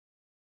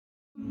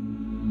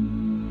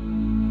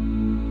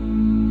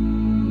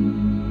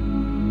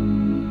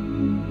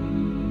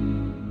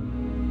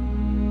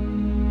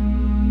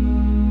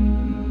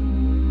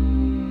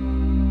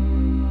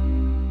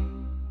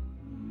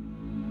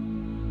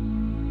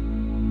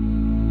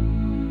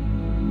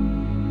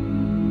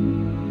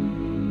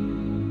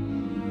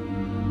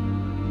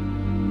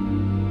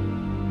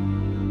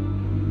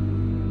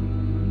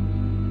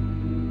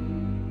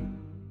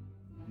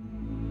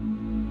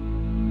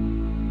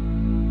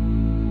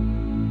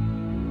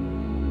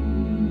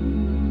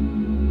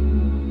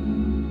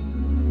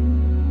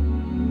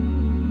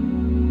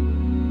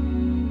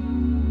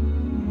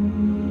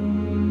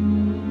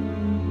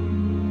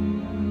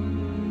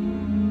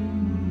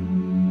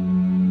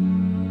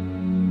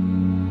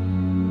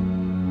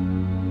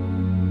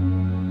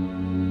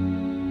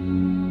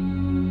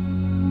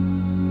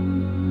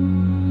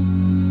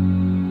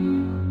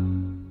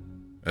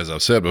As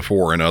I've said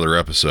before in other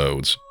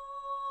episodes,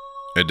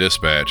 at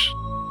dispatch,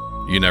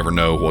 you never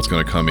know what's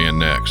going to come in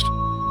next.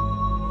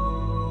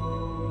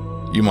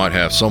 You might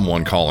have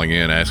someone calling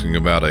in asking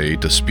about a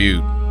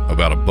dispute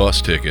about a bus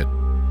ticket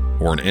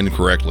or an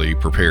incorrectly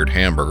prepared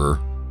hamburger,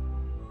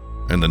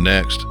 and the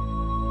next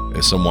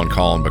is someone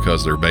calling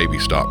because their baby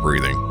stopped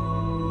breathing.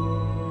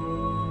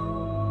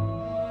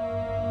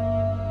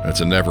 It's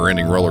a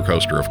never-ending roller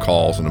coaster of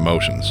calls and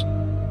emotions.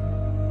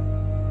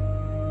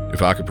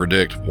 If I could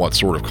predict what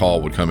sort of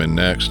call would come in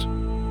next,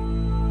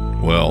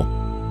 well,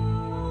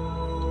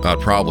 I'd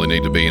probably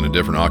need to be in a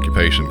different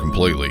occupation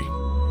completely.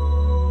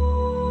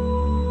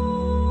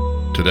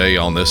 Today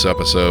on this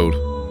episode,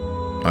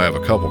 I have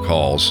a couple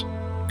calls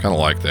kind of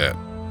like that.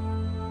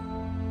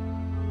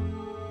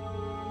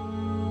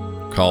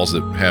 Calls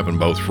that happen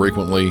both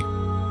frequently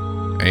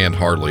and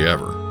hardly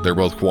ever. They're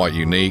both quite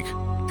unique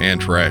and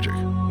tragic,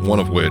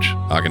 one of which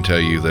I can tell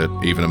you that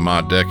even in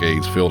my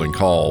decades fielding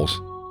calls,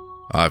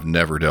 I've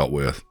never dealt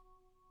with.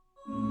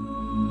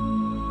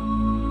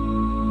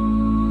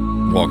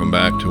 Welcome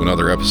back to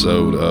another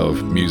episode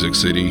of Music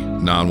City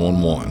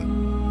 911.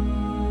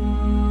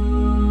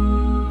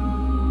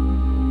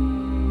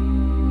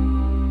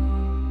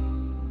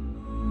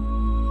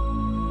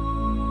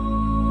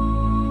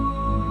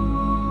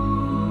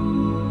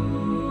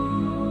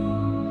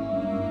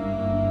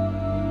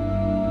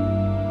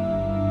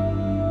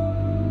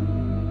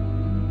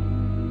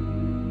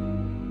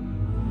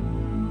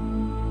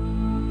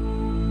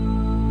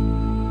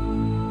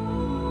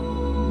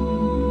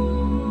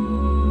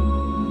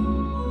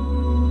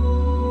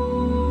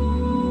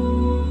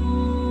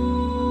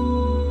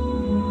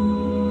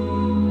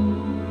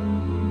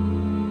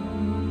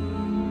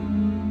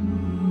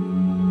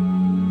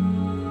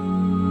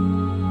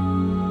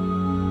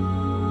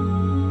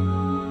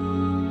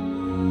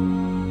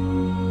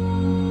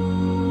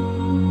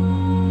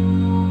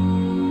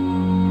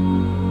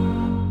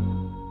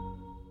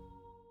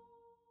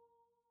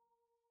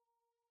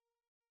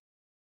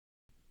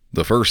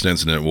 The first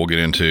incident we'll get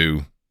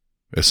into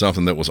is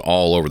something that was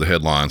all over the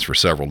headlines for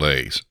several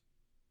days.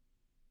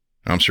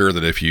 I'm sure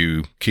that if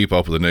you keep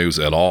up with the news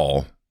at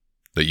all,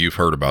 that you've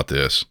heard about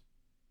this.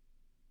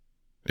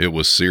 It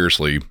was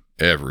seriously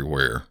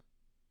everywhere.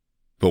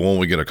 But when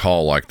we get a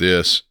call like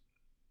this,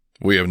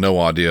 we have no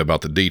idea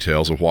about the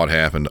details of what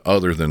happened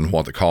other than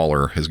what the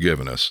caller has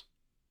given us.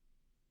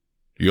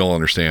 You'll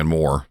understand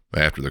more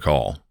after the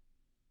call.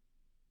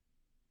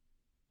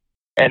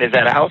 And is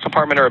that a house,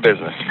 apartment, or a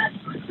business?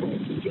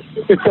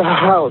 It's a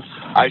house.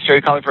 I'm sure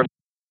you're calling from...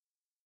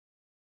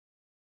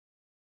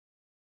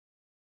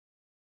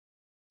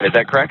 Is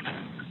that correct?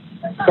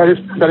 That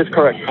is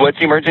correct. What's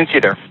the emergency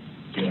there?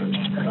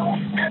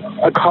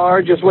 A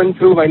car just went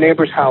through my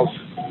neighbor's house.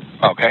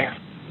 Okay.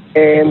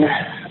 And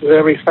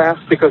very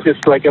fast because it's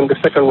like in the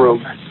second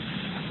room.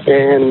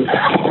 And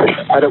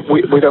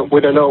we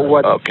don't know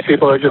what. Okay.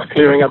 People are just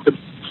clearing up the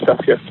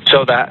stuff here.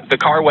 So that the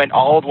car went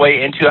all the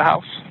way into the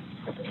house?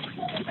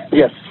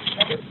 Yes.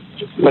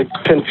 Like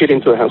 10 feet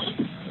into the house.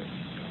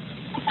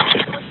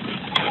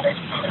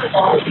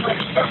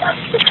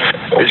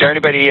 Is there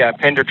anybody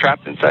pinned or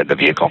trapped inside the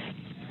vehicle?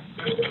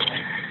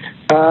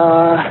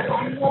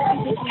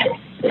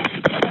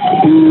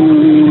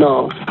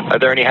 No. Are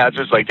there any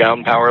hazards like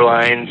down power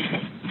lines,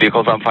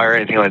 vehicles on fire,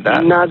 anything like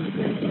that? Not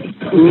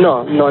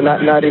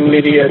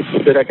immediate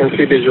that I can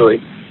see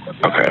visually.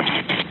 Okay.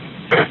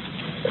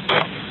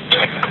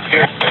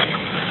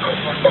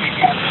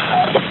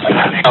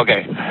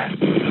 Okay.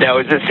 Now,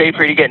 is it safe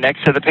for you to get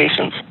next to the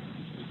patients?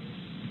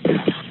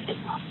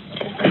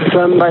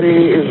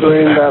 Somebody is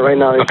doing that right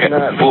now. It's Okay.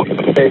 not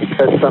safe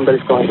that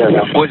somebody's going there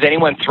now. Was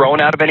anyone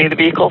thrown out of any of the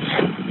vehicles?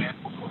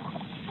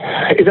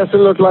 It doesn't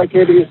look like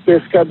it.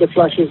 It's got the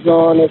flashes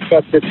on. It's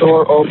got the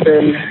door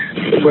open.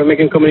 We're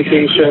making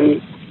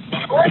communication.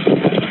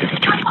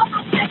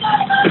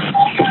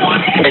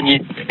 And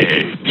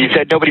you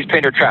said nobody's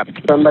pinned or trapped.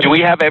 Somebody, Do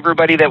we have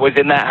everybody that was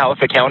in that house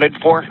accounted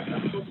for?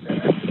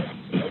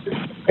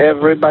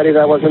 everybody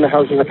that was in the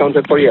house is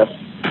accounted for, yes.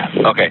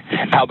 Okay.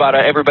 How about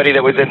everybody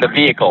that was in the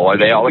vehicle? Are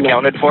they all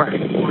accounted for?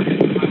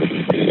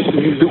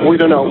 We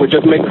don't know. We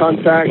just make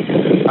contact.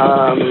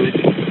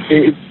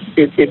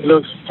 it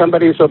looks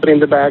somebody is opening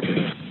the back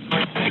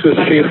to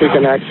see if we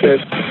can access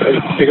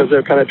because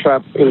they're kind of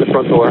trapped in the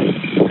front door.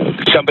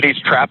 Somebody's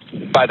trapped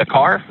by the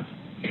car?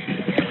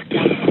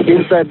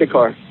 Inside the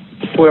car,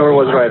 whoever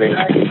was driving.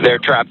 They're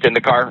trapped in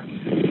the car?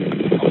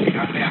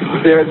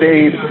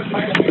 They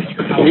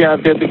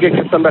get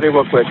somebody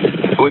real quick.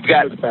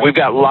 We've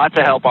got lots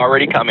of help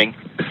already coming.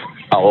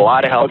 A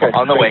lot of help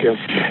on the way. You.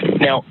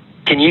 Now,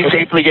 can you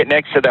safely get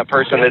next to that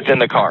person that's in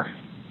the car?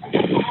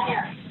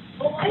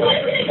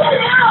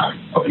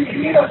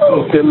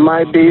 There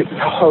might be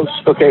hose.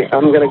 Okay,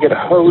 I'm gonna get a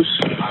hose.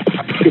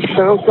 It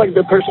sounds like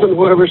the person,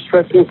 whoever's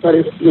trapped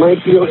inside,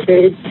 might be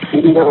okay.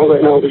 Now,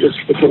 right now, we're just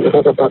freaking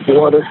out about the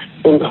water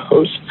and the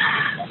hose.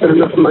 I don't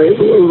know if my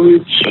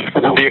reach.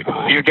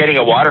 You're getting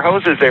a water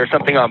hose? Is there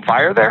something on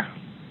fire there?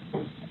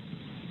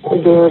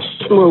 There's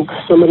smoke.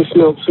 Somebody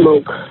smelled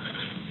smoke.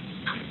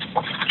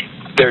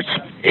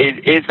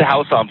 Is the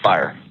house on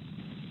fire?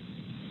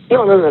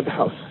 No, not the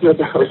house. Not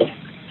the house.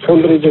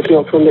 Somebody just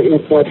smelled from the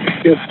inside.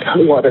 It's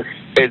water.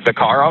 Is the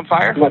car on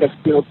fire? Might have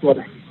smelled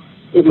water.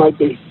 It might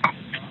be.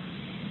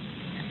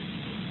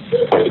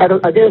 I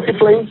didn't see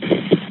flames.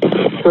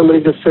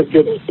 Somebody just said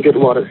get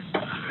water.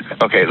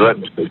 Okay,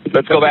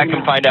 let's go back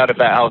and find out if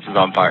that house is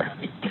on fire.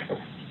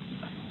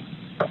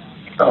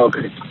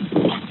 Okay.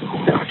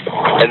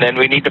 And then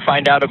we need to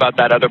find out about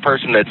that other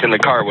person that's in the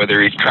car, whether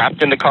he's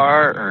trapped in the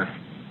car or...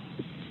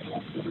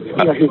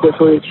 Yeah, he's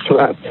definitely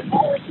trapped.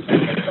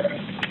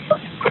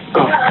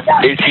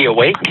 Is he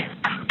awake?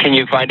 Can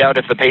you find out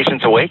if the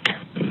patient's awake?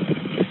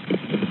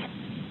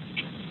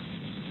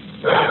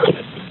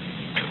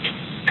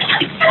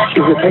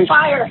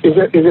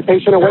 Is the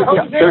patient awake?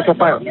 Yeah, there's a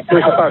fire.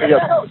 There's a fire,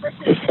 yes.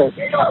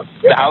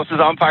 The house is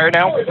on fire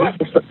now? Yeah.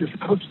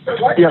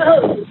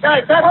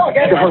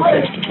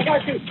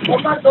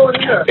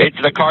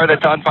 It's the car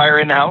that's on fire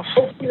in the house?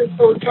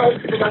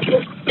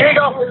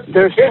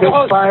 There's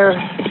fire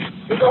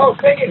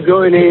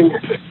going in.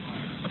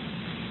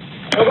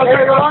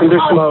 And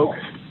there's smoke.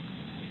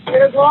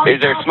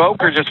 Is there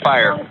smoke or just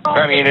fire?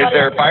 I mean, is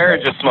there fire or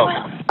just smoke?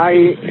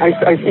 I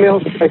smell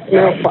smoke.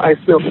 I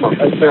smell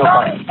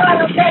fire.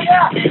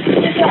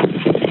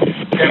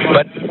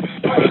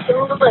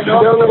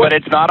 But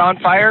it's not on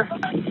fire?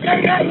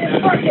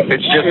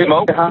 It's just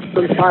smoke? The house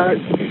on fire. I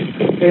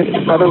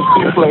don't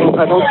see flames.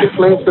 I don't see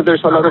flames, but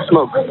there's a lot of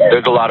smoke.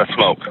 There's a lot of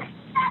smoke.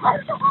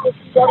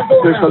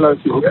 There's a lot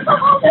of smoke.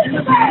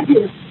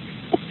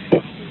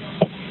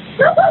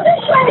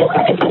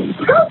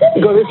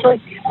 Go this way.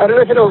 I don't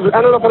know if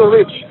it'll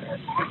reach.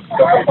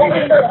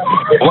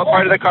 What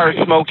part of the car is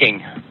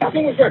smoking?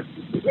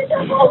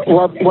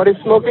 What is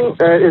smoking?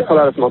 It's a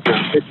lot of smoke.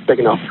 It's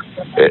taking off.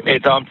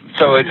 It's on.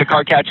 So is the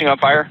car catching on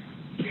fire?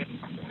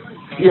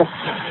 Yes.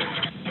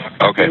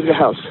 Okay. In the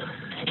house.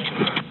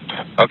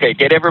 Okay,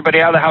 get everybody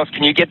out of the house.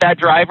 Can you get that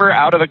driver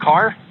out of the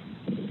car?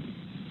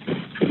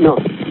 No.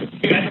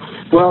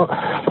 Well,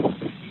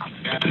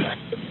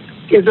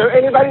 is there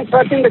anybody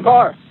trapped in the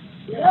car?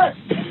 Yes.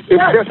 If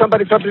there's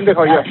somebody trapped in the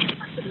car, yes.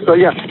 So,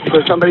 yeah,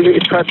 there's somebody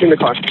is trapped in the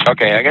car.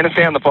 Okay, I'm going to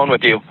stay on the phone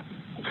with you.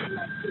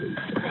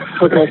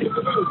 Okay.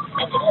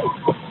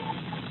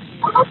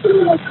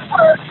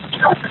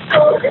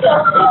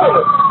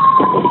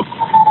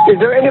 Is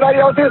there anybody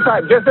else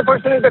inside? Just the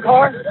person in the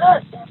car?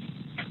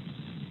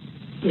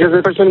 Just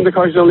the person in the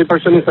car is the only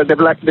person inside. The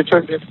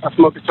truck, the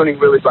smoke is turning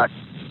really black.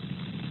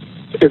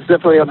 It's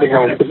definitely up the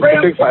hill. It's a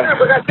big fire.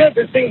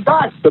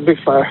 It's a big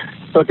fire.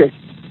 Okay.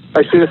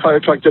 I see the fire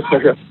truck just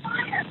right here.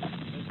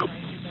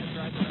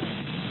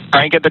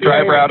 Try and get the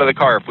driver out of the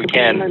car if we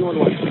can.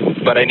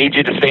 But I need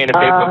you to stay in a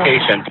safe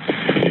location.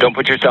 Don't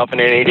put yourself in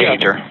any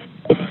danger.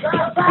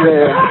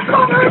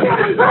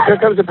 Yeah. Here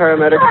comes the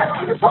paramedic.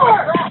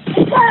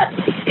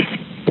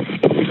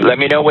 Let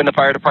me know when the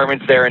fire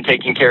department's there and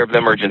taking care of the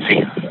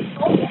emergency.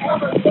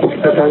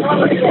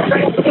 Okay.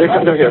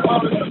 They're here.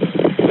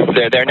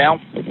 They're there now?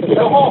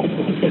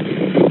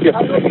 Yeah,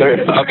 they're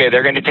here. Okay,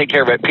 they're going to take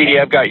care of it. PD,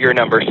 I've got your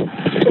numbers.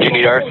 Do you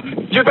need ours?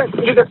 Yes,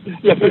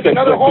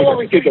 another hole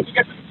over here. This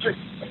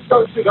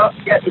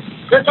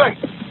way.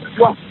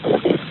 Well,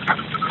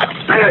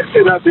 I can't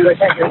get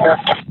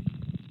that.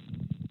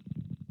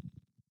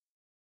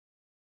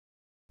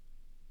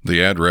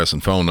 The address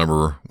and phone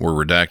number were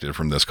redacted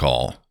from this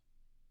call.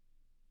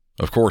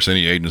 Of course,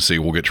 any agency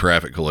will get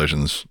traffic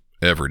collisions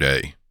every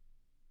day.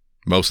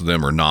 Most of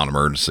them are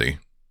non-emergency.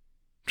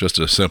 Just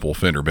a simple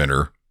fender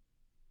bender.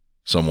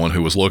 Someone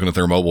who was looking at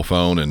their mobile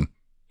phone and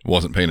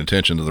wasn't paying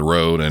attention to the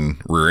road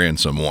and rear-end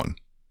someone.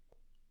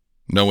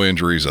 No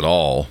injuries at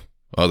all,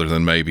 other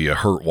than maybe a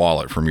hurt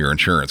wallet from your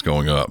insurance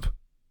going up.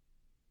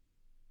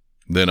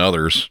 Then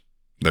others,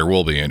 there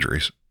will be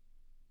injuries.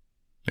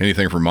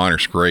 Anything from minor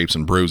scrapes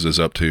and bruises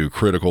up to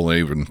critical and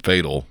even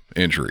fatal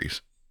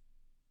injuries.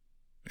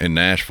 In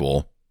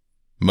Nashville,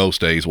 most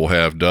days will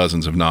have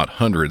dozens if not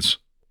hundreds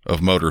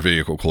of motor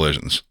vehicle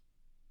collisions.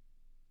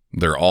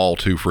 They're all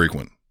too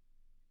frequent.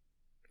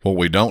 What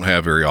we don't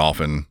have very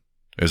often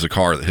is a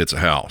car that hits a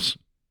house.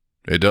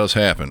 It does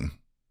happen,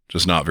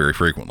 just not very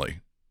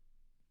frequently.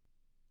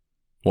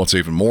 What's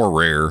even more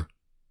rare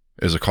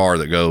is a car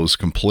that goes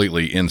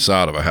completely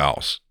inside of a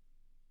house.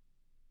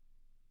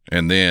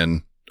 And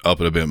then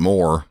up it a bit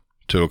more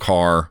to a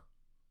car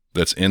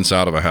that's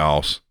inside of a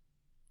house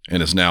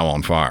and is now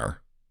on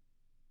fire.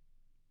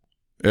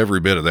 Every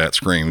bit of that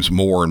screams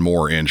more and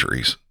more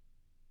injuries.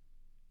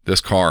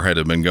 This car had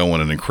to have been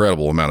going an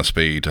incredible amount of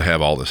speed to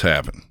have all this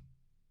happen.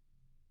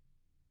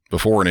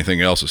 Before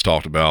anything else is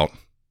talked about,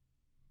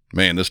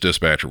 man, this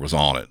dispatcher was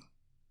on it.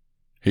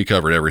 He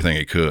covered everything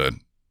he could.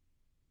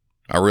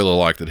 I really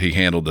like that he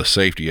handled the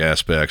safety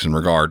aspects in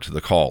regard to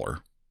the caller,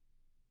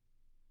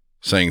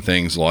 saying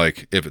things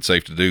like, if it's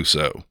safe to do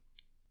so,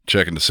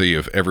 checking to see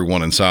if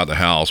everyone inside the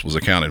house was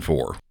accounted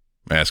for,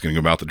 asking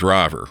about the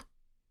driver.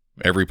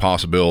 Every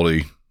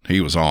possibility,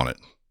 he was on it.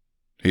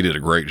 He did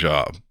a great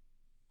job.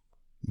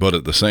 But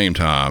at the same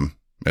time,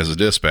 as a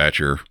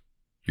dispatcher,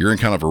 you're in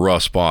kind of a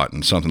rough spot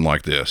in something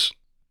like this.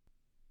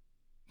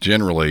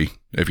 Generally,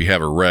 if you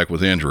have a wreck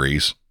with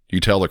injuries, you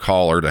tell the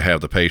caller to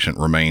have the patient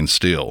remain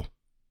still.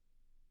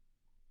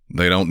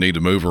 They don't need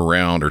to move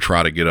around or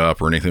try to get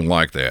up or anything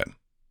like that.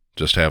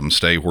 Just have them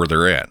stay where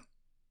they're at.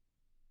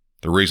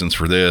 The reasons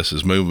for this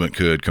is movement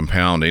could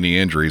compound any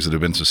injuries that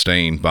have been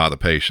sustained by the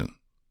patient.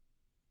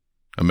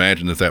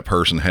 Imagine if that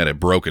person had a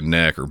broken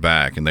neck or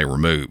back and they were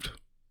moved.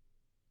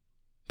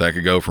 That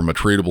could go from a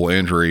treatable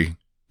injury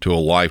to a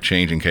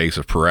life-changing case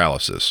of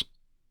paralysis.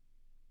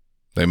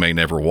 They may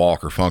never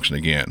walk or function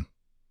again.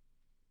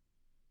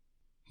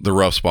 The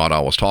rough spot I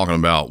was talking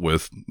about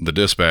with the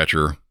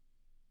dispatcher,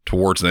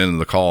 towards the end of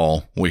the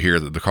call, we hear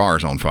that the car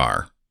is on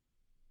fire.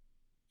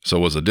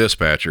 So as a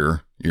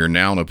dispatcher, you're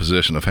now in a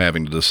position of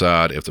having to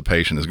decide if the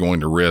patient is going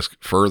to risk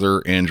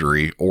further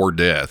injury or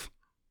death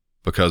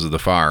because of the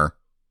fire,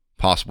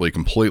 possibly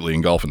completely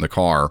engulfing the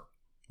car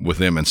with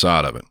them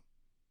inside of it.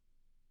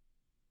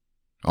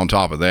 On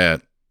top of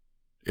that,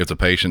 if the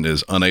patient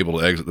is unable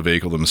to exit the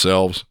vehicle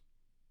themselves,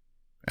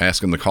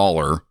 asking the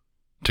caller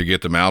to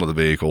get them out of the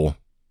vehicle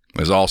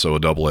is also a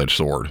double-edged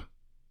sword.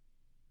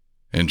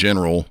 In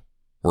general,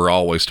 we're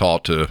always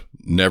taught to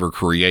never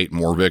create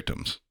more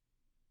victims.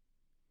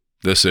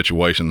 This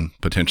situation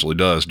potentially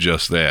does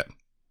just that.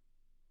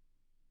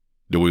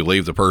 Do we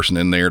leave the person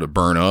in there to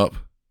burn up?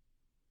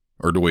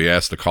 Or do we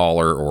ask the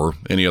caller or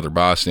any other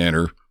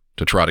bystander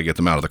to try to get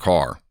them out of the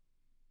car?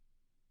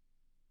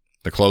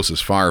 The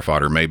closest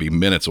firefighter may be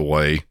minutes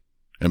away,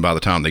 and by the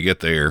time they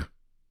get there,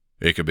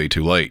 it could be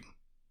too late.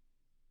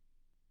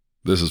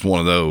 This is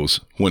one of those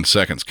when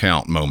seconds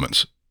count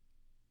moments.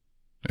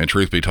 And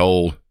truth be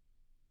told,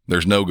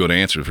 there's no good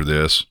answer for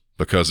this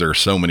because there are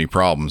so many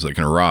problems that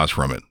can arise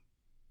from it.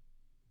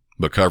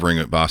 But covering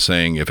it by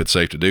saying if it's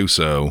safe to do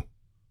so,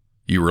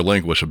 you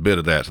relinquish a bit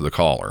of that to the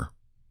caller.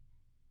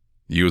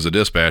 You as a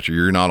dispatcher,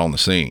 you're not on the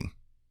scene.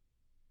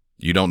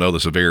 You don't know the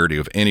severity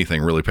of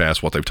anything really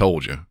past what they've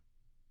told you.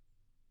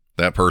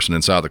 That person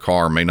inside the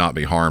car may not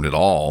be harmed at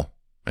all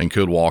and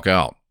could walk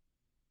out.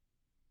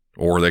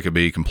 Or they could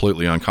be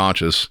completely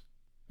unconscious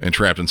and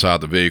trapped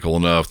inside the vehicle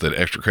enough that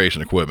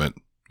extrication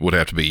equipment would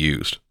have to be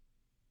used.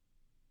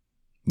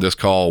 This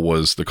call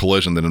was the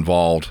collision that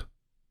involved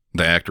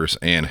the actress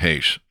Anne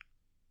Heche.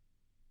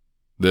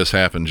 This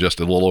happened just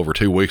a little over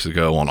 2 weeks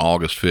ago on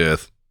August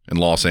 5th in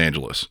Los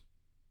Angeles.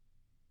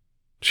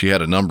 She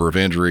had a number of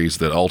injuries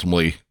that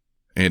ultimately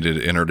ended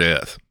in her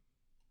death.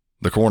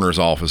 The coroner's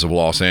office of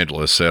Los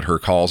Angeles said her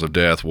cause of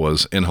death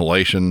was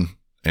inhalation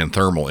and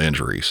thermal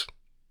injuries.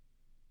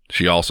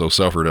 She also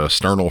suffered a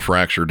sternal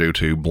fracture due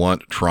to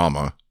blunt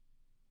trauma,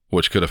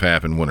 which could have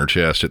happened when her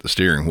chest hit the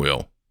steering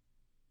wheel.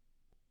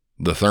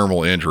 The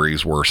thermal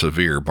injuries were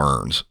severe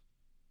burns.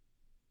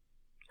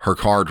 Her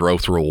car drove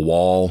through a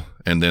wall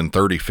and then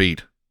 30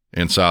 feet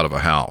inside of a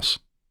house.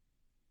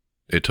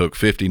 It took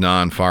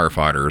 59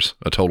 firefighters,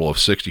 a total of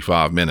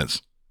 65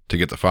 minutes, to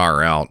get the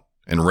fire out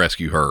and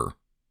rescue her.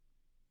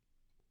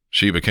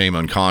 She became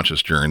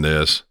unconscious during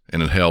this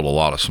and inhaled a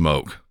lot of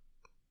smoke.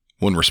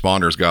 When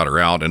responders got her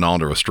out and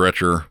onto a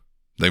stretcher,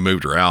 they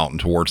moved her out and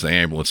towards the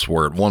ambulance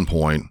where at one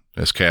point,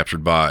 as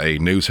captured by a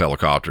news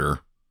helicopter,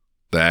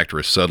 the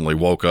actress suddenly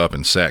woke up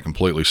and sat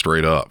completely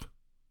straight up.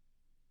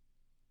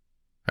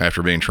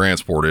 After being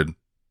transported,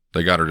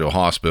 they got her to a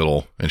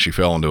hospital and she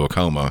fell into a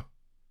coma,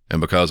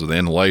 and because of the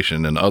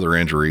inhalation and other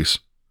injuries,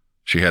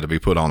 she had to be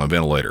put on a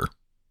ventilator.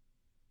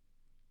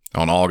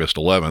 On August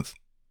 11th,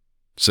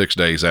 6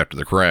 days after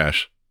the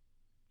crash,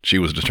 she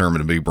was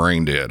determined to be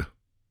brain dead.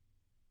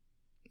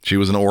 She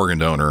was an organ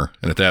donor,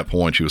 and at that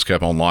point she was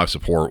kept on life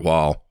support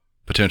while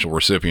potential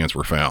recipients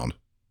were found.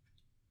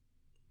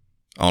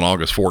 On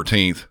August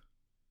 14th,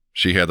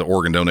 she had the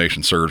organ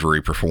donation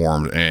surgery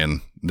performed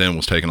and then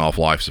was taken off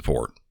life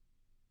support.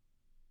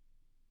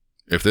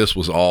 If this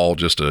was all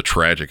just a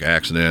tragic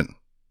accident,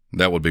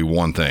 that would be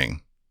one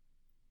thing.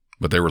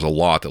 But there was a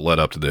lot that led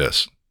up to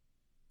this.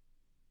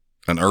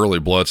 An early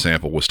blood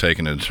sample was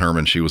taken to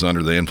determine she was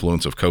under the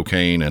influence of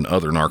cocaine and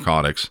other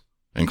narcotics,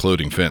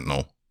 including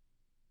fentanyl.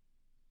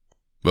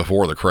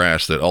 Before the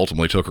crash that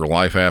ultimately took her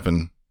life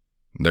happened,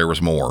 there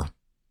was more.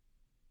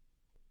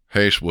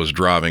 Heche was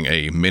driving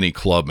a Mini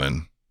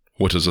Clubman,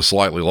 which is a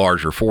slightly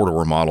larger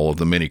four-door model of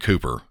the Mini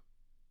Cooper.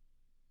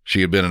 She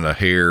had been in a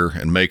hair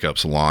and makeup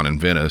salon in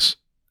Venice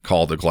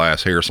called the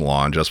Glass Hair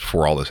Salon just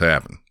before all this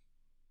happened.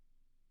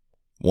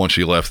 Once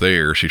she left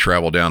there, she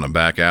traveled down a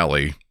back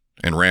alley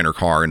and ran her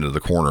car into the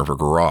corner of her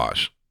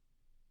garage.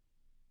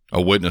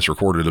 A witness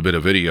recorded a bit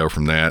of video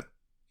from that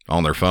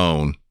on their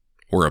phone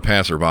where a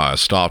passerby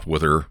stopped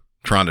with her,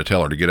 trying to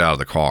tell her to get out of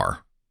the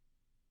car.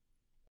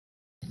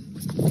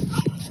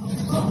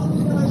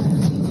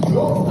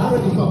 No, out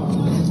of the car.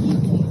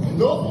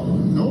 No,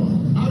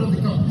 out of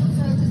the car.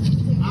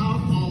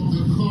 Out of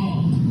the car.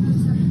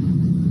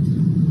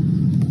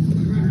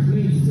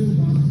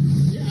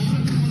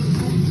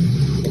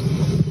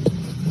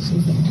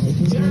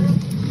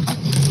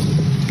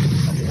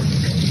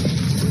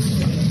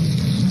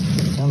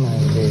 Come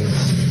on, dude.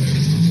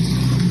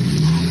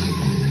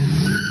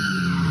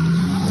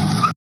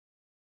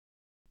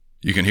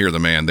 You can hear the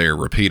man there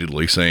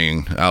repeatedly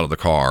saying, out of the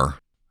car,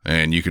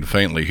 and you can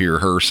faintly hear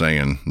her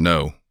saying,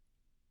 no.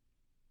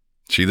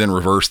 She then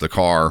reversed the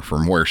car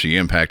from where she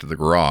impacted the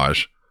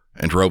garage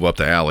and drove up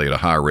the alley at a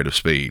high rate of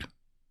speed,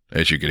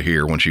 as you could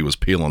hear when she was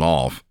peeling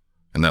off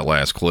in that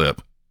last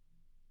clip.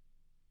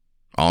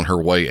 On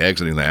her way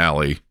exiting the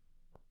alley,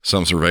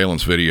 some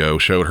surveillance video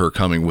showed her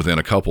coming within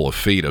a couple of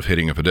feet of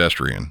hitting a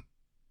pedestrian.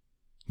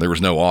 There was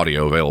no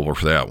audio available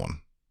for that one.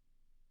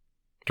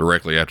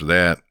 Directly after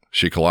that,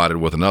 she collided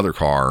with another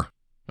car,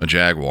 a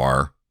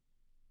Jaguar,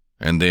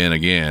 and then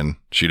again,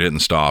 she didn't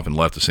stop and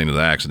left the scene of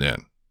the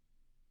accident.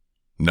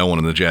 No one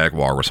in the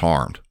Jaguar was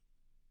harmed.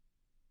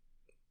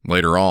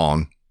 Later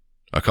on,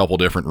 a couple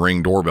different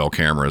Ring doorbell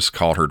cameras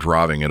caught her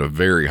driving at a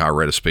very high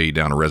rate of speed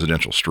down a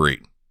residential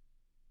street.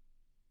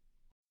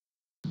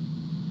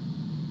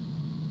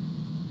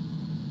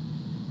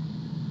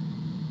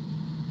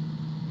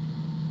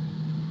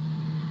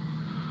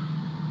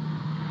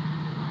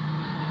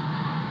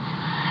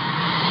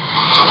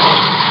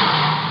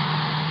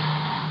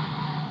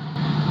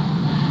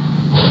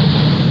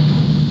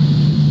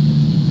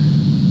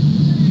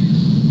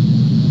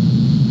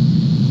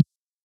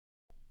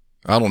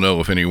 I don't know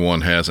if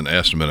anyone has an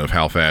estimate of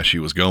how fast she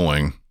was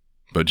going,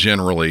 but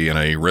generally in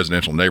a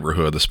residential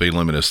neighborhood, the speed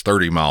limit is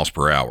 30 miles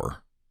per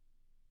hour.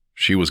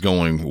 She was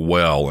going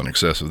well in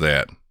excess of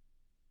that,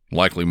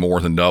 likely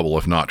more than double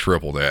if not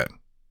triple that.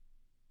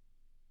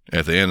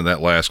 At the end of that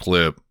last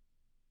clip,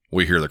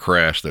 we hear the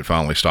crash that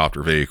finally stopped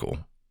her vehicle.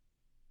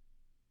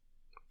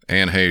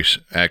 Anne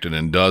Heche acted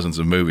in dozens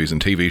of movies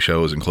and TV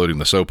shows, including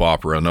the soap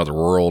opera Another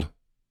World,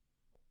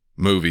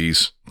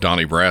 movies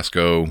Donnie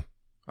Brasco,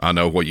 I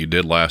Know What You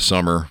Did Last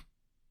Summer,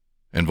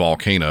 and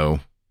Volcano,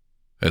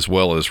 as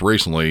well as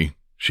recently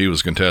she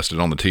was contested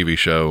on the TV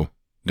show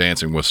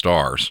Dancing with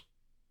Stars.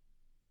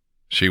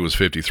 She was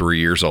 53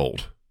 years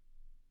old.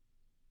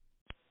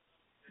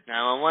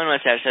 911,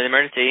 what's that? Said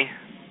emergency.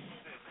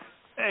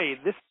 Hey,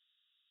 this is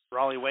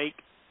Raleigh Wake.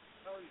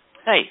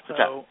 Hey, what's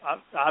up?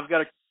 I've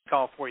got a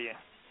call for you.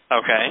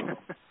 Okay.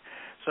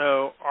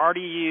 So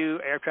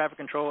RDU Air Traffic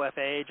Control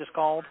FAA just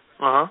called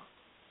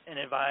and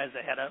advised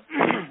they had a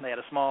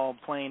small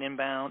plane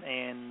inbound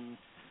and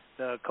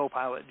the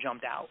co-pilot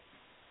jumped out.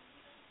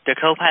 The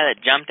co-pilot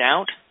jumped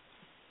out?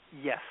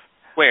 Yes.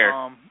 Where?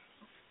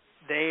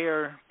 They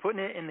are putting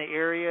it in the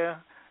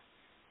area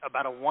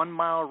about a 1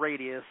 mile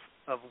radius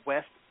of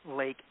West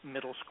Lake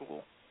Middle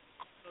School.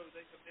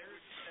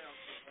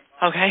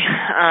 Okay.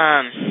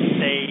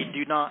 They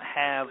do not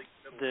have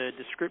the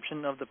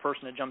description of the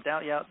person that jumped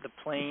out yet. The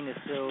plane is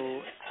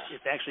still,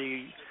 it's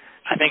actually...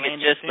 I think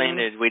it's just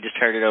landed. We just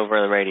heard it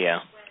over the radio.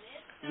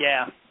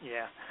 Yeah.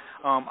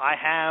 I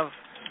have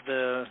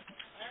the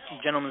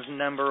gentleman's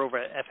number over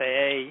at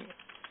FAA,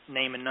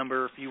 name and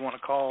number if you want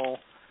to call,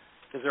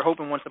 because they're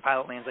hoping once the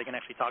pilot lands they can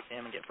actually talk to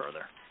him and get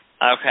further.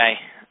 Okay.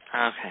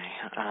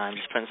 I'm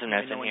just putting some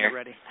notes in here.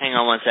 Ready. Hang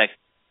on 1 sec.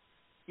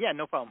 Yeah,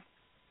 no problem.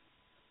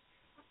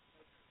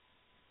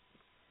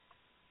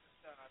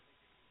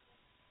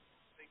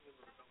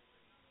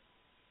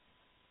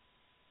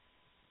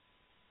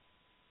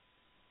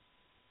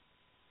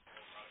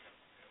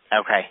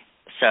 Okay,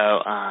 so,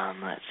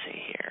 let's see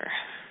here.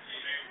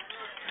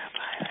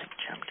 Pilot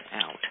jumped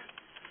out.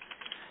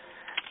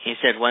 He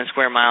said 1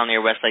 square mile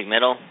near Westlake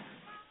Middle?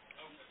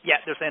 Yeah,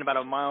 they're saying about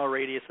a mile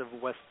radius of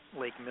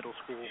Westlake Middle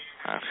School.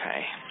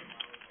 Okay.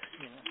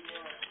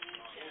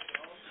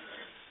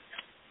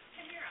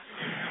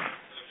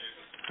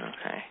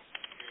 Okay.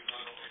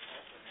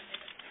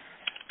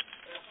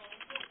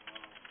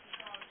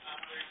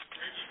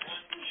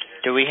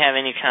 Do we have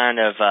any kind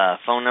of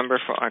phone number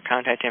for or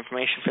contact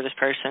information for this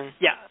person?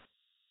 Yeah.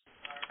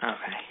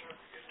 Okay.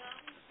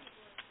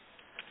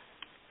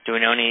 Do we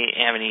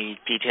have any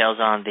details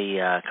on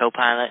the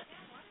co-pilot?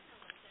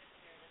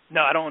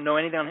 No, I don't know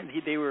anything.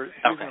 He was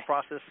in the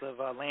process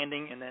of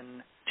landing, and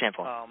then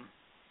Temple.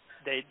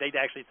 They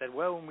actually said,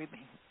 well,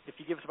 if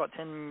you give us about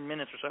 10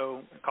 minutes or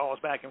so, call us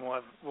back, and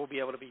we'll be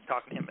able to be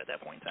talking to him at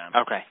that point in time.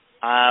 Okay.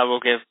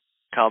 We'll give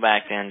a call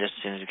back then just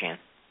as soon as we can.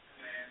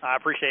 I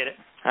appreciate it.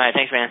 All right,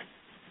 thanks, man.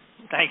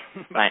 Thanks.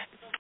 Bye.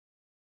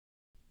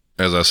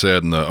 As I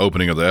said in the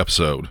opening of the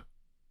episode,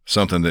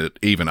 something that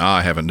even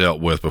I haven't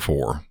dealt with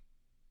before.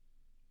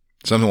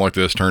 Something like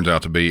this turns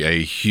out to be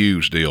a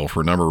huge deal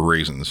for a number of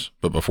reasons.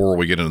 But before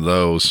we get into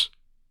those,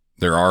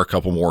 there are a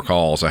couple more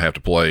calls I have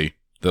to play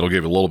that'll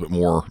give you a little bit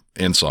more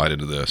insight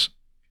into this.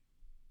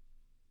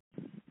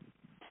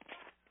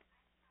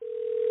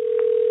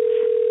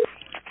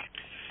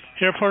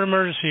 Airport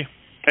emergency.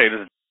 Hey,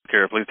 this is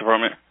Carroll Police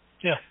Department.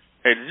 Yeah.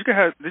 Hey, did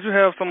you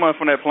have someone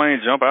from that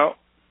plane jump out?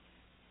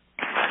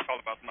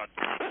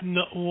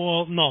 No.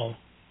 Well, no.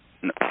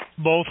 No.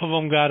 Both of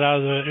them got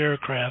out of the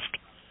aircraft.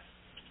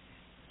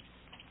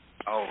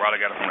 Oh, Raleigh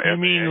got it from the You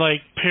FAA. mean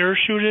like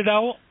parachuted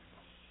out?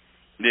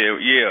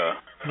 Yeah.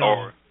 No.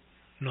 Or,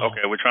 No.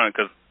 Okay, we're trying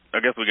because I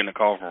guess we're getting a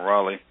call from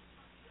Raleigh.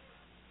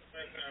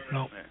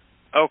 No.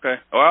 Okay.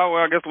 Well,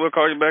 I guess we'll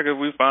call you back if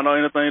we find out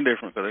anything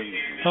different.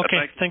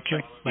 Okay. Thank you.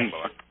 Bye.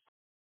 Bye.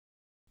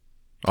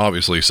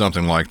 Obviously,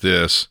 something like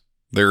this,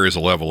 there is a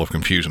level of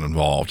confusion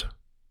involved.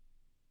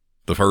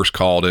 The first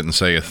call didn't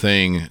say a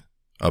thing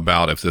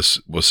about if this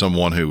was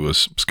someone who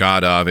was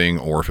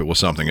skydiving or if it was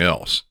something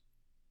else.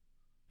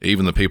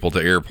 Even the people at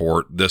the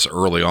airport this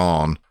early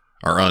on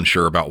are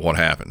unsure about what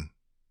happened.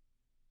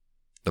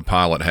 The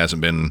pilot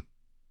hasn't been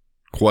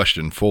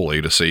questioned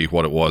fully to see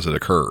what it was that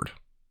occurred.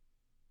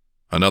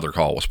 Another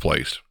call was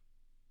placed.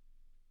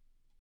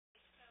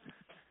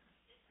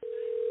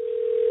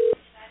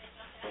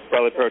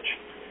 Raleigh approach.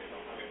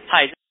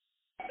 Hi.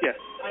 Yes.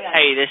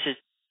 Hey, this is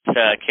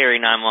Carrie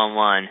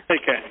 911. Hey,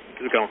 Kat.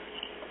 How's it going?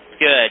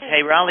 Good.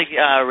 Hey, Raleigh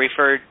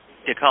referred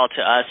to call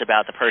to us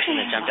about the person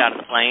that jumped out of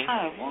the plane.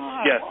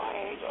 Yes.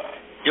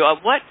 Do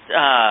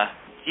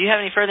you have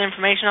any further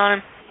information on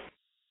him?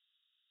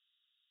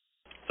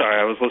 Sorry,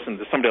 I was listening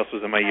to somebody else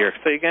was in my ear.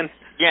 Say again?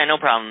 Yeah, no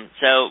problem.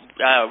 So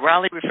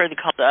Raleigh referred the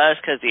call to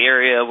us because the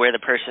area where the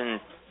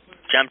person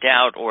jumped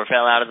out or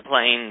fell out of the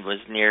plane was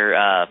near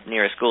a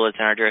school that's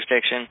in our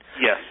jurisdiction.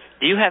 Yes.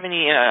 Do you have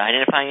any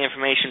identifying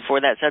information for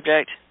that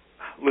subject?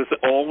 Listen,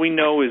 all we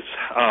know is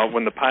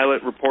when the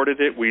pilot reported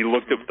it, we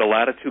looked at the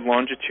latitude,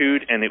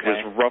 longitude, and it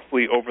was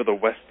roughly over the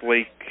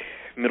Westlake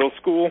Middle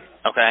School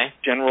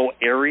general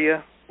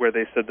area where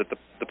they said that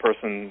the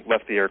person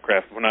left the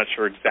aircraft. We're not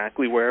sure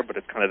exactly where, but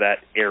it's kind of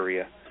that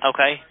area.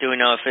 Okay. Do we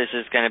know if this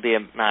is going to be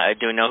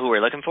do we know who we're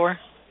looking for?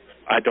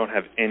 I don't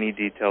have any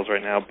details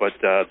right now, but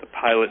the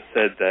pilot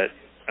said that,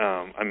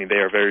 they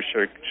are very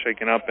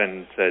shaken up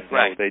and said,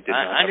 no, they did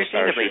not have a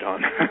parachute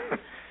on.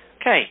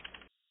 Okay.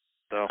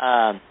 So.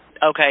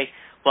 Okay.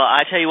 Well,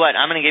 I tell you what,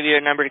 I'm going to give you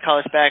a number to call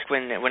us back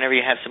whenever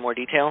you have some more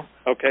detail.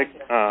 Okay.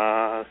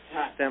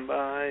 Stand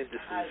by.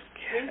 This is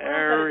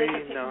Carrie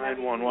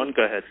 911.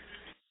 Go ahead.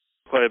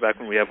 Call you back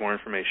when we have more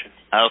information.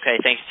 Okay.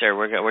 Thanks, sir.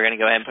 We're going to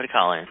go ahead and put a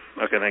call in.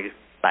 Okay. Thank you.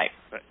 Bye.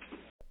 Bye.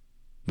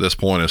 This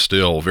point is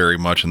still very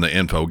much in the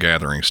info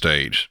gathering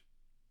stage.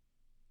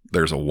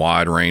 There's a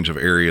wide range of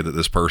area that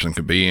this person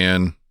could be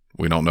in.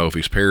 We don't know if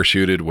he's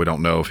parachuted. We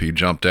don't know if he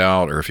jumped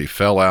out or if he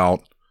fell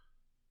out.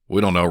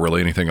 We don't know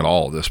really anything at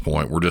all at this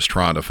point. We're just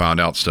trying to find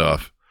out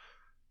stuff.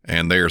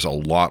 And there's a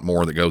lot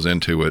more that goes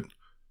into it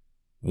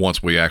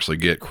once we actually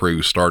get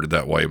crews started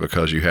that way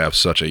because you have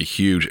such a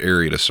huge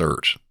area to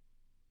search.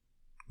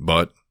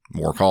 But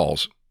more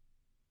calls.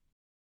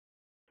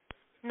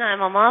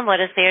 911, what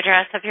is the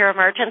address of your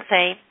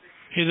emergency?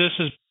 Hey, this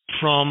is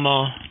from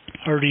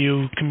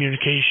RDU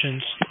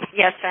Communications.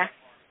 Yes, sir.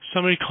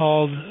 Somebody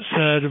called,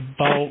 said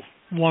about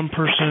one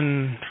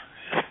person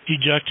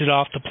ejected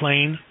off the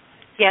plane.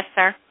 Yes,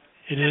 sir.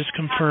 It is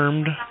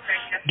confirmed.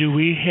 Do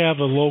we have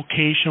a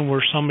location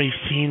where somebody's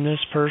seen this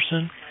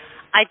person?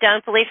 I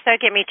don't believe so.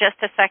 Give me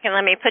just a second.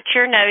 Let me put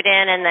your note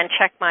in and then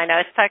check my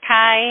notes,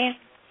 okay?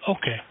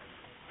 Okay.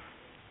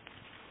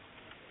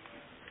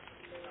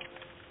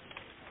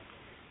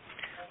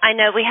 I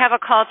know we have a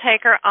call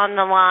taker on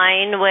the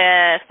line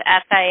with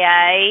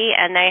FAA,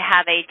 and they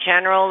have a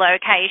general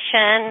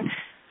location.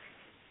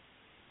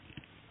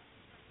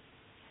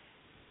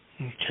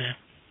 Okay.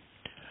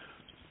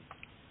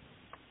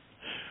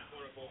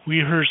 We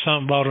heard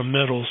something about a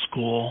middle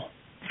school.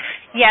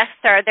 Yes,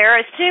 sir. They're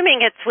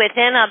assuming it's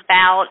within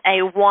about a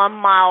 1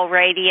 mile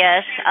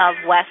radius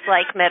of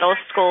Westlake Middle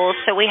School,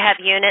 so we have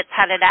units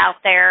headed out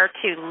there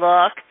to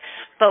look.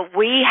 But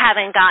we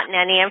haven't gotten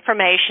any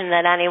information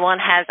that anyone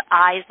has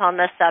eyes on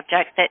the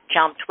subject that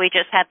jumped. We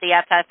just had the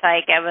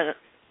FFA give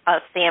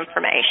us the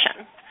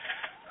information.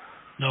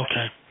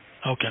 Okay.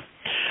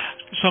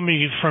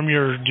 Somebody from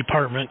your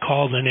department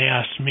called and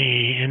asked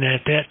me, and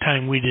at that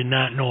time we did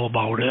not know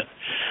about it.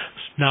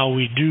 Now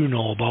we do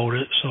know about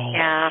it, so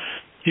yeah.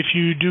 If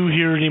you do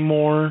hear any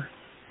more,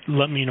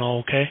 let me know,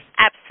 okay?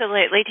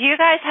 Absolutely. Do you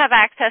guys have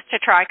access to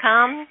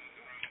TRICOM?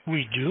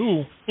 We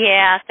do.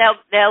 Yeah,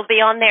 they'll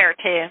be on there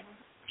too.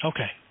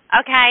 Okay.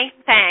 Okay,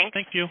 thanks.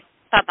 Thank you.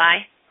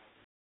 Bye-bye.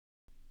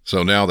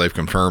 So now they've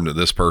confirmed that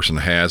this person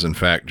has in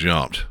fact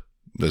jumped.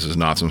 This is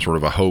not some sort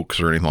of a hoax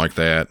or anything like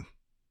that.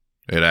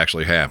 It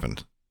actually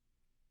happened.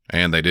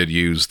 And they did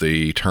use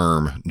the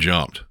term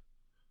jumped.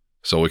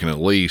 So we can at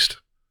least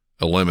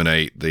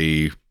eliminate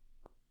the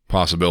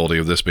possibility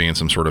of this being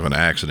some sort of an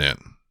accident.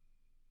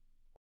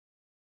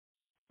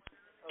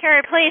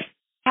 Carrie, please,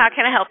 how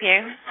can I help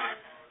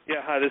you? Yeah,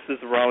 hi, this is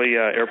Raleigh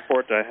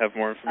Airport. I have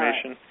more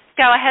information.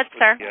 Go ahead,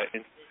 sir.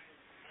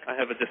 I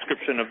have a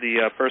description of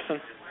the person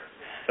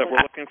that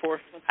we're looking for.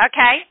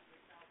 Okay.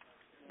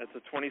 That's a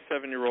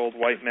 27-year-old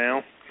white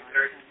male.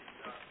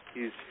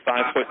 He's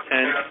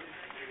 5'10",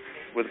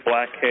 with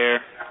black hair,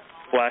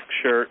 black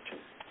shirt,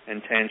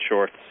 and tan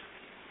shorts.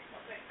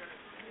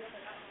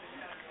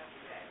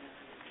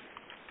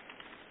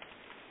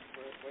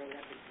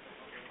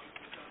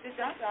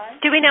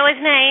 Do we know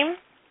his name?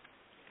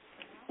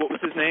 What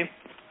was his name?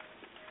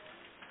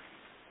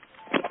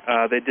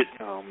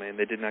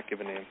 They did not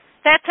give a name.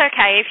 That's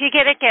okay. If you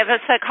get it, give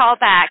us a call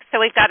back. So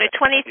we've got a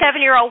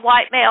 27-year-old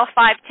white male,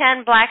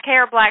 5'10", black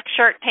hair, black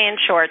shirt, tan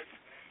shorts.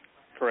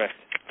 Correct.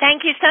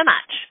 Thank you so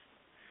much.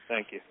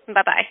 Thank you.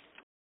 Bye-bye.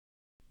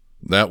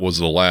 That was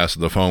the last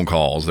of the phone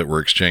calls that were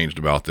exchanged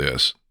about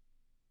this.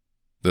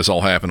 This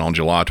all happened on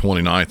July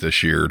 29th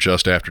this year,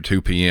 just after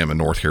 2 p.m. in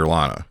North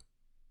Carolina.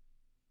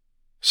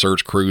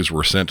 Search crews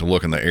were sent to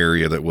look in the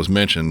area that was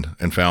mentioned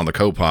and found the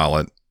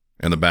co-pilot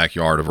in the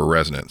backyard of a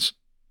residence.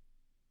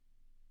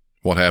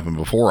 What happened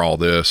before all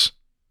this,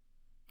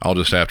 I'll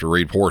just have to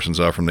read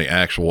portions of from the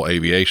actual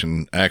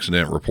aviation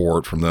accident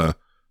report from the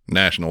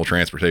National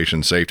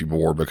Transportation Safety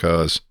Board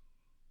because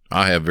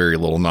I have very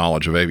little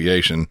knowledge of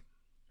aviation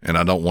and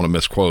I don't want to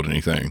misquote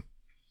anything.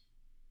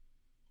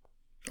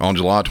 On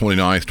July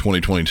 29th,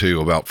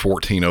 2022, about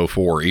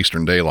 14:04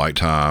 Eastern Daylight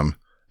Time,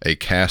 a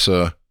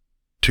CASA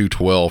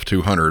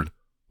 212-200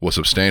 was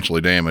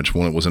substantially damaged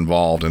when it was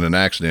involved in an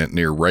accident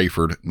near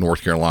Rayford,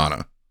 North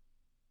Carolina.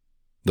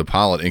 The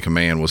pilot in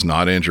command was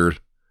not injured,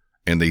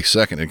 and the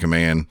second in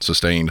command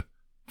sustained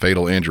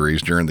fatal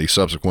injuries during the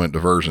subsequent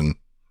diversion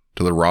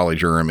to the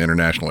Raleigh-Durham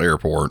International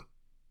Airport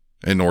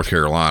in North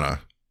Carolina.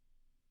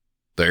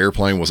 The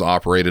airplane was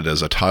operated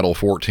as a Title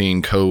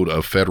 14 Code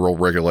of Federal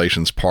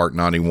Regulations Part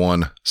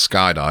 91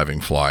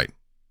 skydiving flight.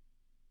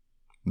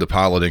 The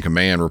pilot in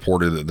command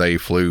reported that they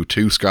flew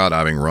 2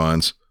 skydiving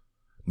runs,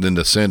 then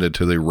descended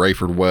to the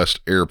Rayford West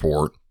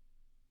Airport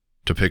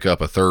to pick up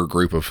a third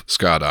group of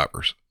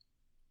skydivers.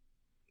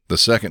 The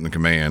second in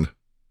command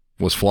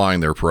was flying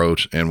their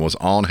approach and was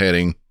on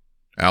heading,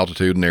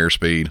 altitude and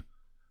airspeed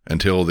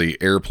until the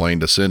airplane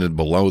descended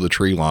below the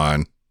tree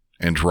line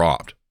and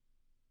dropped.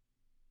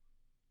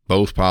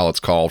 Both pilots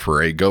called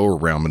for a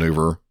go-around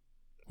maneuver,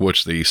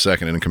 which the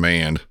second in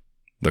command,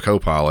 the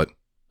co-pilot,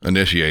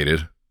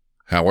 initiated.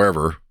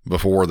 However,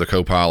 before the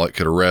co-pilot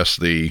could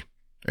arrest the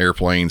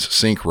airplane's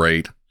sink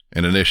rate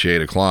and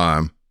initiate a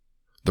climb,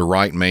 the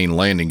right main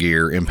landing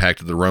gear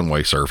impacted the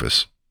runway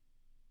surface.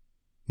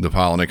 The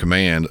pilot in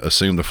command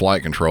assumed the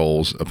flight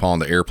controls upon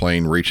the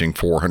airplane reaching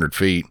 400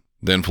 feet,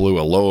 then flew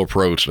a low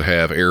approach to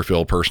have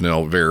airfield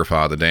personnel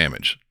verify the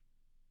damage.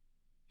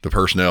 The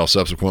personnel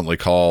subsequently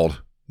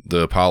called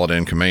the pilot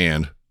in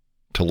command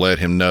to let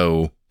him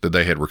know that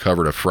they had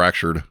recovered a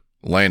fractured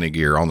landing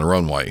gear on the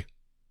runway.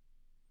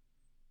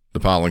 The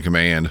pilot in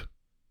command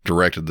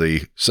directed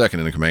the second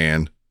in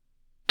command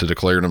to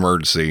declare an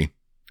emergency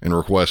and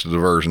request a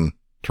diversion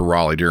to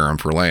Raleigh-Durham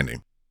for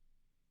landing.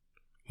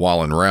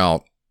 While en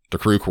route, the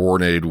crew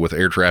coordinated with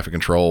air traffic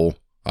control,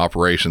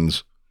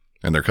 operations,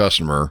 and their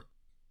customer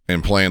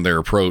and planned their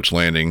approach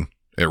landing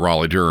at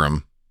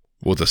Raleigh-Durham,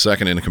 with the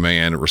second in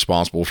command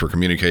responsible for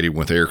communicating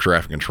with air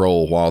traffic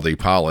control while the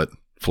pilot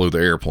flew the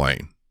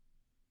airplane.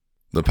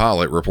 The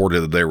pilot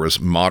reported that there was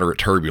moderate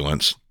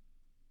turbulence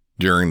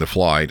during the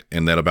flight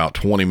and that about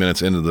 20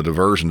 minutes into the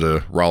diversion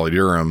to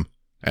Raleigh-Durham,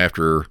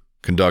 after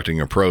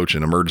conducting approach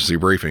and emergency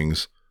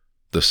briefings,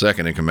 the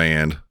second in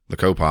command, the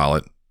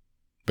co-pilot,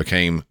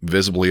 became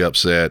visibly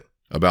upset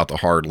about the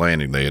hard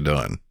landing they had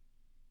done.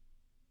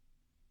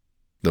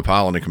 The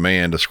pilot in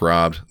command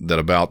described that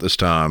about this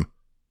time,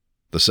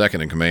 the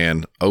second in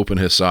command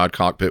opened his side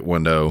cockpit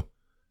window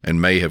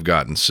and may have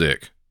gotten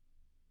sick.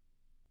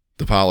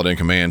 The pilot in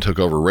command took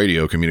over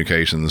radio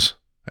communications,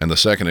 and the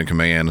second in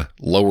command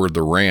lowered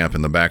the ramp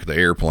in the back of the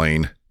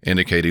airplane,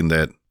 indicating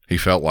that he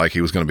felt like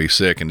he was going to be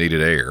sick and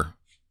needed air.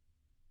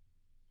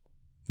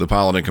 The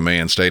pilot in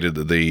command stated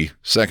that the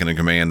second in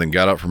command then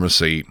got up from his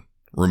seat,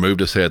 removed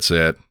his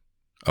headset,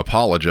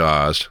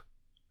 apologized,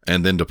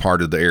 and then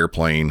departed the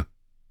airplane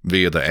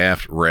via the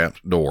aft ramp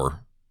door.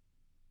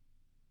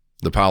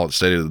 The pilot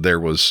stated that there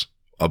was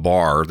a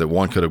bar that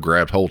one could have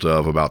grabbed hold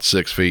of about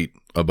 6 feet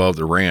above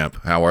the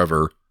ramp.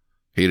 However,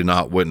 he did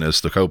not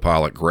witness the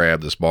co-pilot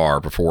grab this bar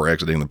before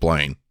exiting the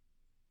plane.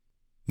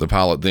 The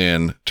pilot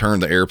then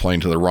turned the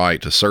airplane to the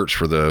right to search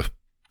for the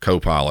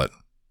co-pilot.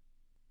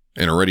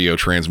 In a radio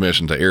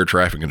transmission to air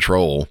traffic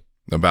control,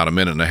 about a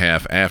minute and a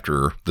half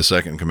after the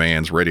second in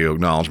command's radio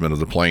acknowledgement of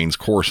the plane's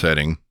course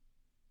heading,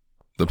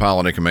 the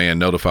pilot in command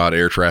notified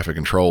air traffic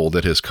control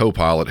that his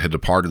co-pilot had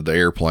departed the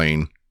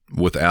airplane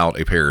without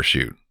a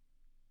parachute.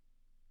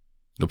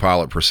 The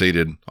pilot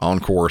proceeded on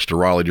course to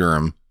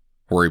Raleigh-Durham,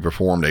 where he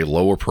performed a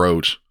low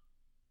approach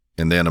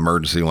and then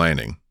emergency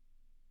landing.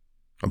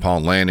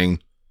 Upon landing,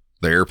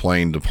 the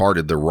airplane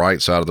departed the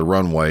right side of the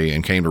runway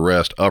and came to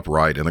rest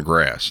upright in the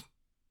grass.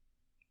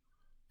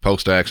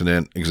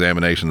 Post-accident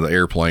examination of the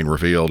airplane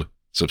revealed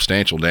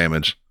substantial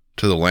damage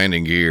to the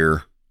landing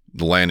gear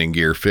the landing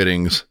gear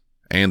fittings,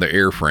 and the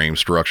airframe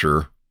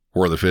structure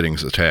where the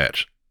fittings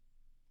attach.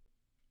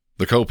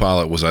 The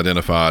co-pilot was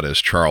identified as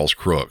Charles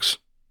Crooks.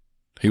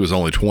 He was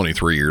only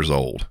 23 years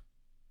old.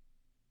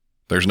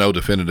 There's no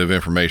definitive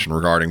information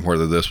regarding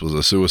whether this was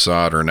a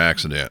suicide or an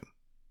accident.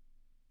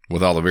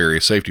 With all the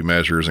various safety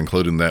measures,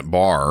 including that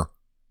bar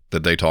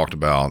that they talked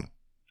about,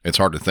 it's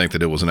hard to think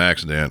that it was an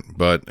accident,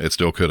 but it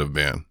still could have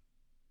been.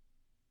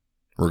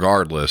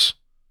 Regardless,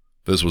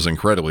 this was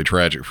incredibly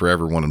tragic for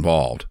everyone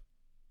involved.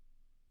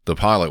 The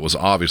pilot was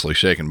obviously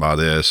shaken by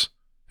this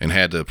and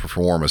had to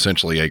perform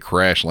essentially a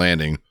crash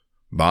landing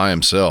by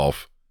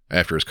himself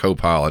after his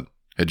co-pilot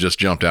had just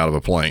jumped out of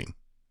a plane.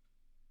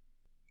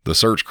 The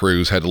search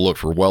crews had to look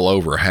for well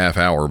over a half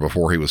hour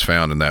before he was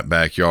found in that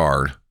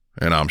backyard,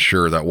 and I'm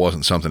sure that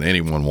wasn't something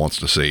anyone wants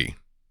to see.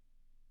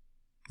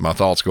 My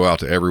thoughts go out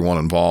to everyone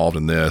involved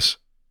in this,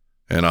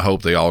 and I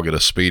hope they all get a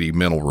speedy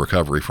mental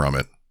recovery from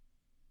it.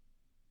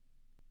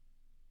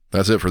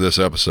 That's it for this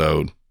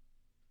episode.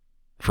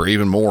 For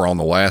even more on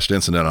the last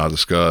incident I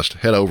discussed,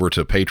 head over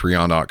to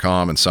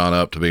patreon.com and sign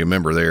up to be a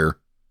member there,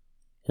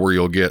 where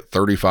you'll get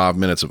 35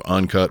 minutes of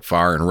uncut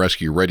fire and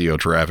rescue radio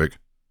traffic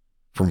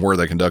from where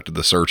they conducted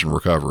the search and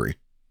recovery.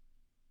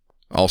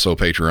 Also,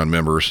 Patreon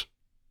members,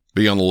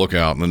 be on the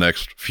lookout in the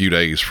next few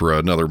days for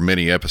another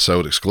mini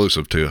episode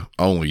exclusive to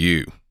only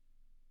you.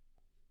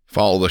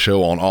 Follow the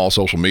show on all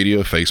social media,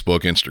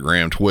 Facebook,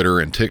 Instagram,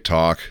 Twitter, and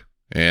TikTok,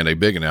 and a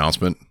big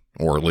announcement,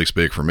 or at least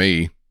big for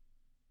me,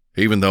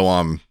 even though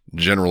I'm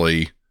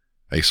generally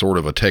a sort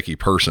of a techie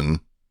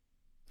person,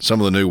 some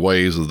of the new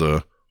ways of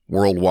the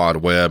World Wide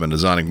Web and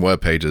designing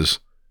web pages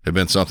have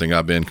been something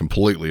I've been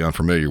completely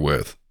unfamiliar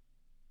with.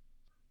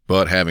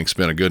 But having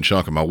spent a good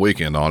chunk of my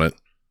weekend on it,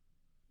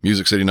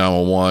 Music City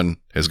 911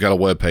 has got a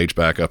web page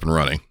back up and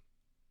running.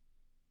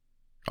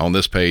 On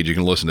this page, you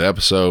can listen to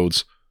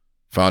episodes,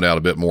 find out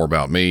a bit more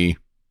about me,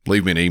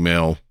 leave me an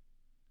email,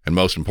 and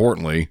most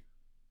importantly,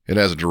 it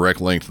has a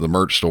direct link to the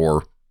merch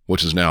store,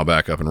 which is now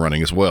back up and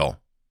running as well.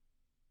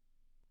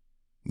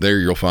 There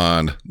you'll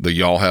find the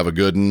Y'all Have a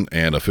Good'n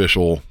and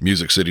official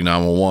Music City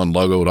 911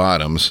 logoed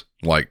items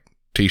like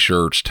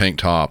t-shirts, tank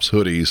tops,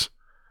 hoodies,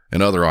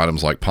 and other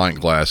items like pint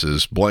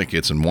glasses,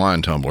 blankets, and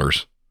wine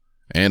tumblers,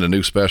 and a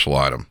new special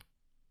item,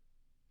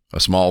 a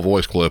small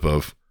voice clip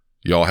of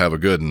Y'all Have a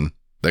Good'n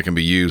that can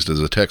be used as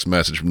a text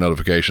message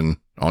notification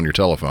on your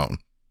telephone.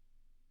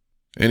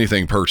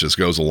 Anything purchased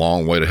goes a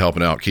long way to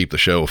helping out keep the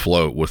show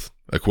afloat with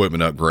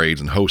equipment upgrades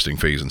and hosting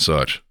fees and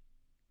such.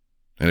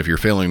 And if you're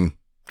feeling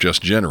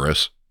just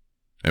generous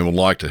and would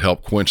like to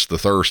help quench the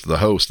thirst of the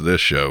host of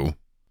this show,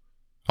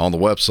 on the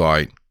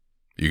website,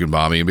 you can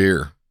buy me a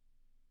beer.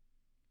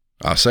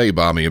 I say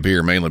buy me a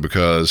beer mainly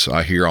because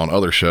I hear on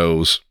other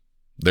shows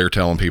they're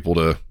telling people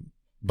to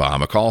buy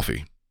them a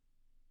coffee.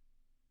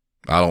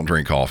 I don't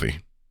drink coffee.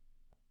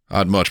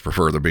 I'd much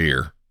prefer the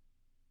beer.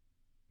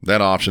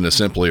 That option is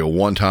simply a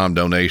one-time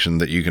donation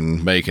that you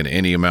can make in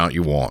any amount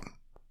you want.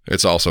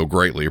 It's also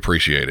greatly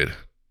appreciated.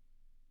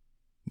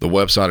 The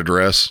website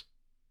address,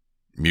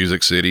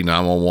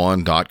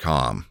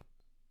 musiccity911.com.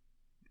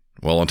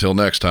 Well, until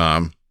next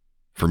time,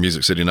 for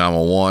Music City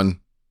 911,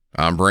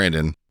 I'm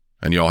Brandon,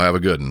 and y'all have a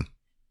good one.